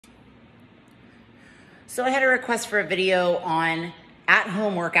So I had a request for a video on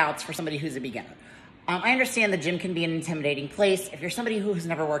at-home workouts for somebody who's a beginner. I understand the gym can be an intimidating place. If you're somebody who has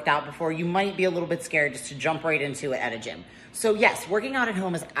never worked out before, you might be a little bit scared just to jump right into it at a gym. So yes, working out at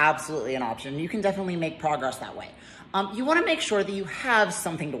home is absolutely an option. You can definitely make progress that way. You want to make sure that you have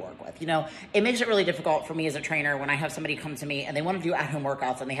something to work with. You know, it makes it really difficult for me as a trainer when I have somebody come to me and they want to do at-home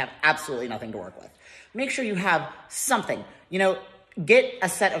workouts and they have absolutely nothing to work with. Make sure you have something. You know, get a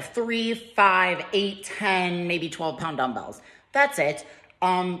set of 3, 5, 8, 10, maybe 12-pound dumbbells. That's it.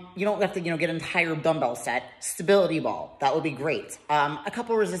 You don't have to, get an entire dumbbell set. Stability ball, that would be great. A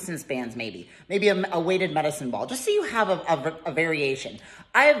couple resistance bands maybe a weighted medicine ball, just so you have a variation.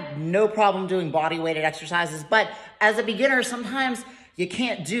 I have no problem doing body weighted exercises, but as a beginner, sometimes you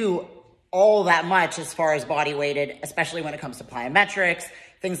can't do all that much as far as body weighted, especially when it comes to plyometrics,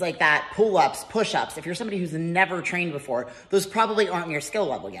 things like that, pull-ups, push-ups. If you're somebody who's never trained before, those probably aren't your skill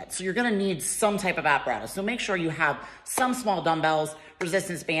level yet. So you're gonna need some type of apparatus. So make sure you have some small dumbbells,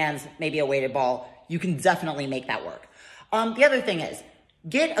 resistance bands, maybe a weighted ball. You can definitely make that work. The other thing is,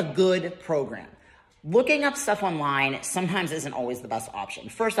 get a good program. Looking up stuff online sometimes isn't always the best option.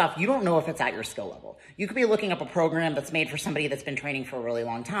 First off, you don't know if it's at your skill level. You could be looking up a program that's made for somebody that's been training for a really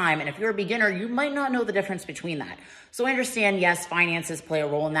long time, and if you're a beginner, you might not know the difference between that. So I understand, yes, finances play a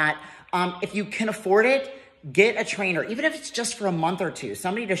role in that. If you can afford it, get a trainer, even if it's just for a month or two,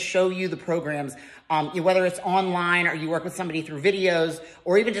 somebody to show you the programs, whether it's online or you work with somebody through videos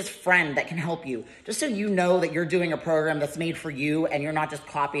or even just a friend that can help you, just so you know that you're doing a program that's made for you and you're not just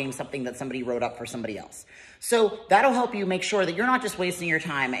copying something that somebody wrote up for somebody else. So that'll help you make sure that you're not just wasting your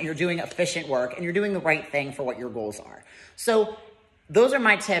time and you're doing efficient work and you're doing the right thing for what your goals are. So those are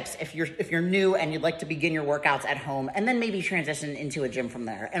my tips if you're new and you'd like to begin your workouts at home and then maybe transition into a gym from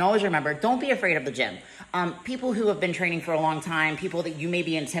there. And always remember, don't be afraid of the gym. People who have been training for a long time, people that you may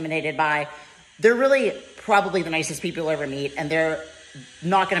be intimidated by, they're really probably the nicest people you'll ever meet, and they're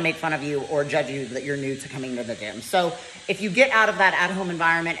not going to make fun of you or judge you that you're new to coming to the gym. So if you get out of that at-home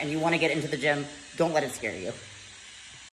environment and you want to get into the gym, don't let it scare you.